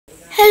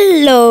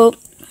Hello,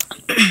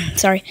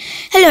 sorry.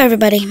 Hello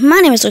everybody, my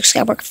name is Luke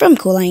Skywalker from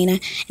Cool Hyena,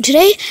 and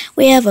today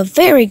we have a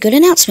very good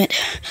announcement.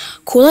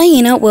 Cool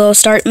Hyena will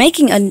start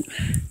making a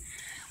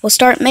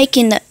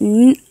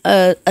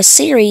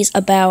series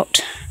about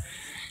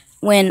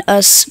when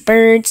us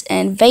birds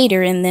and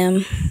Vader in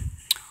them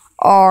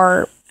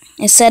are,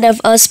 instead of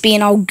us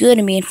being all good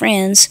and being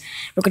friends,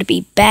 we're going to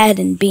be bad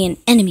and being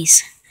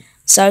enemies.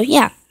 So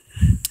yeah,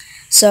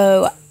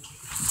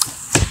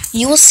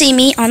 you will see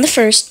me on the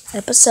first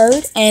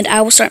episode, and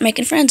I will start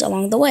making friends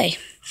along the way.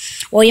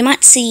 Well, you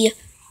might see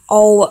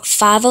all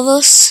 5 of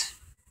us.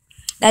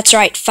 That's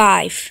right,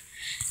 5.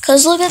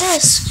 Because look at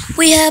this.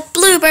 We have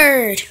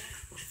Bluebird.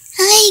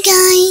 Hi,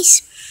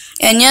 guys.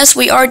 And yes,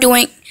 we are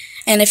doing...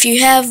 And if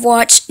you have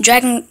watched,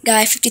 Dragon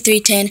Guy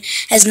 5310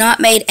 has not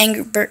made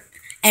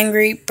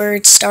Angry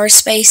Bird Star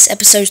Space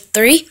Episode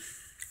 3.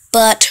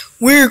 But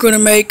we're going to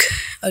make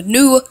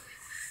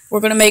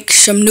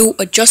some new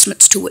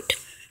adjustments to it.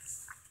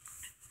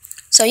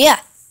 So yeah,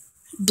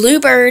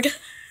 Bluebird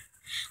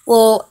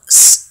will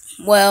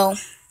still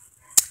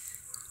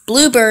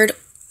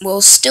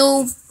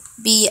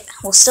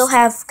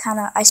have kind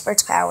of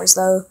Icebird's powers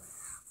though.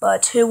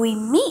 But who we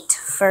meet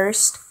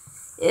first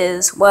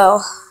is,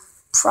 we'll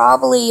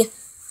probably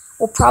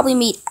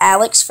meet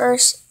Alex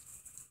first,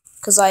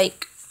 cause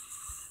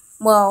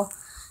no,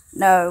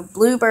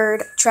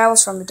 Bluebird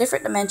travels from a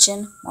different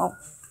dimension. Well,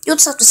 you'll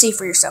just have to see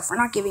for yourself. We're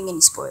not giving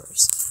any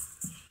spoilers.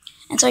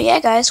 And so yeah,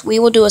 guys, we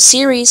will do a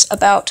series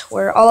about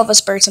where all of us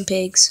birds and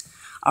pigs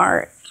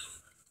are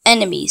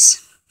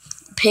enemies.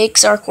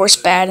 Pigs are, of course,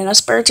 bad, and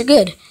us birds are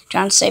good,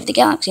 trying to save the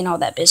galaxy and all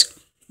that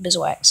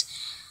bizwax.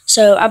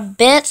 So I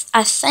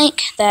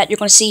think that you're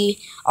going to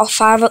see all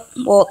 5,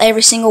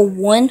 every single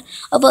one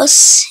of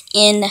us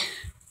in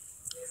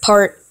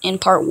part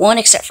 1,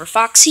 except for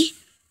Foxy,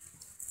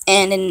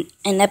 and in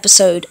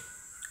episode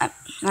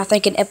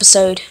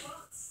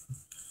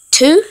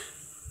 2.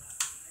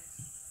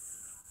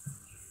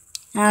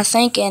 And I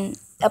think in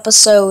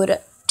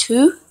episode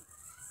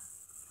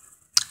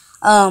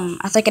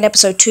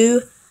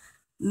 2,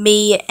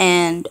 me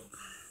and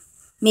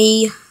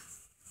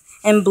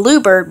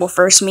Bluebird will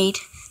first meet.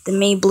 Then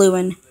me, Blue,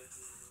 and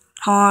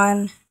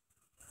Han,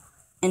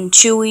 and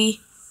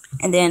Chewie,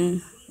 and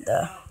then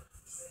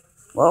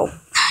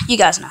you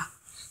guys know.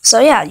 So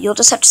yeah, you'll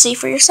just have to see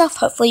for yourself.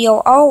 Hopefully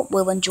you all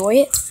will enjoy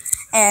it.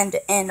 And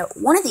in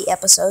one of the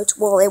episodes,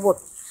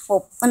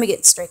 let me get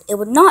it straight. It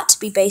would not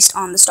be based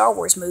on the Star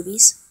Wars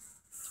movies.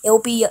 It will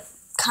be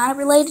kind of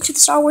related to the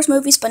Star Wars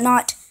movies, but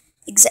not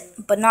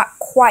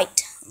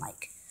quite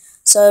like.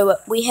 So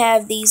we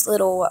have these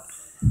little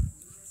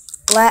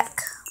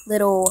black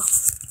little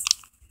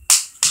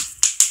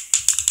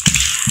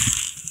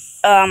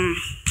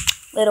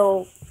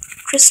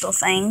crystal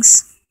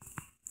things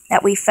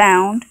that we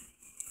found,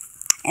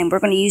 and we're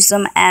going to use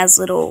them as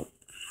little.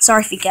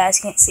 Sorry if you guys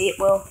can't see it.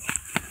 We'll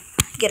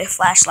get a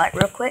flashlight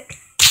real quick.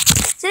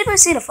 Does anybody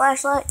see the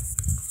flashlight?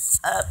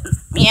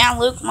 Yeah,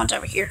 Luke, one's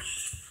over here.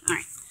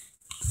 Alright.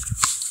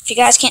 If you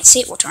guys can't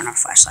see it, we'll turn on the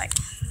flashlight.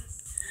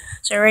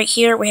 So right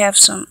here, we have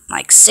some,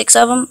 6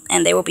 of them,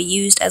 and they will be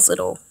used as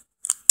little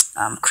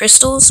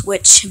crystals,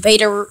 which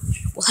Vader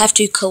will have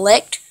to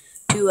collect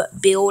to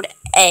build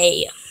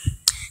a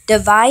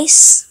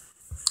device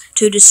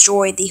to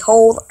destroy the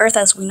whole Earth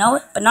as we know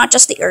it, but not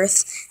just the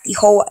Earth, the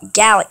whole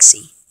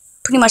galaxy.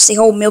 Pretty much the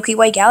whole Milky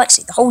Way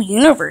galaxy, the whole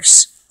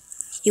universe.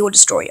 He will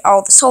destroy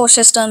all the solar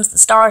systems, the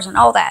stars, and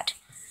all that.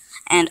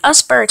 And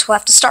us birds will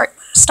have to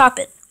stop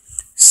it.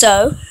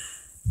 So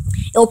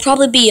it'll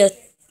probably be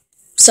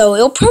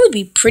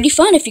pretty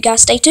fun if you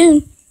guys stay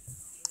tuned.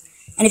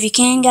 And if you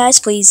can, guys,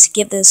 please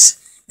give this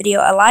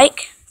video a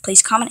like.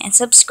 Please comment and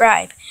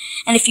subscribe.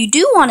 And if you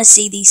do want to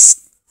see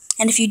this,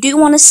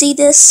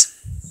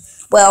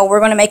 well, we're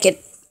going to make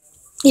it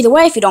either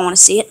way. If you don't want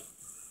to see it,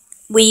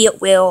 we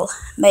will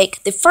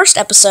make the first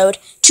episode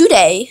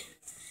today.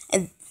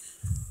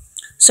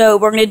 So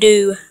we're going to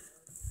do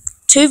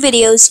 2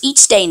 videos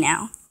each day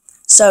now.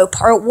 So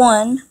we're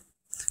going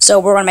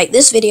to make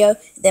this video,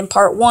 then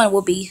part 1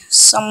 will be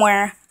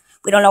somewhere,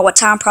 we don't know what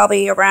time,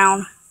 probably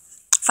around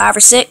 5 or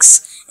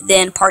 6.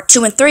 Then part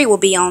 2 and 3 will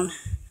be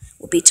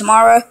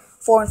tomorrow,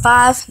 4 and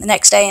 5, the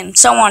next day, and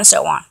so on and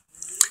so on.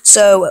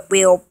 So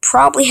we'll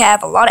probably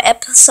have a lot of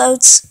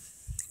episodes.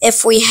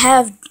 If we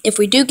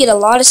do get a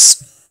lot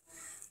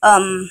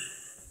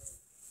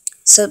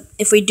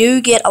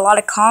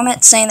of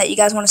comments saying that you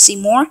guys want to see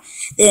more,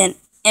 then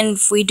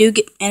if we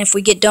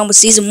get done with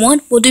season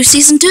 1, we'll do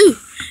season 2,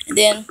 and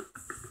then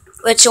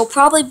which will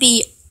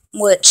probably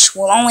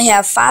only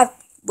have 3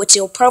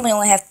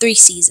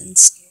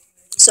 seasons.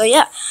 So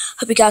yeah,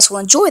 hope you guys will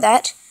enjoy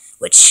that.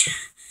 Which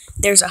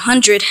there's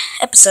 100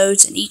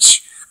 episodes in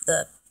each of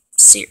the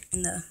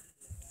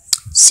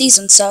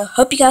season. So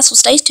hope you guys will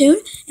stay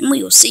tuned, and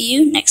we will see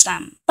you next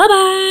time. Bye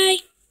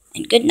bye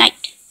and good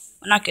night.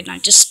 Well, not good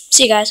night. Just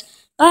see you guys.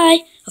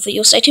 Bye. Hopefully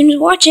you'll stay tuned to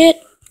watch it,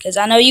 because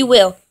I know you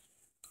will.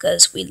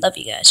 Because we love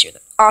you guys. You're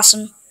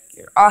awesome.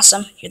 You're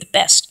awesome. You're the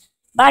best.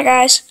 Bye,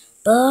 guys.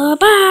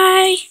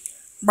 Bye-bye.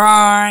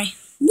 Bye.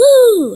 Woo!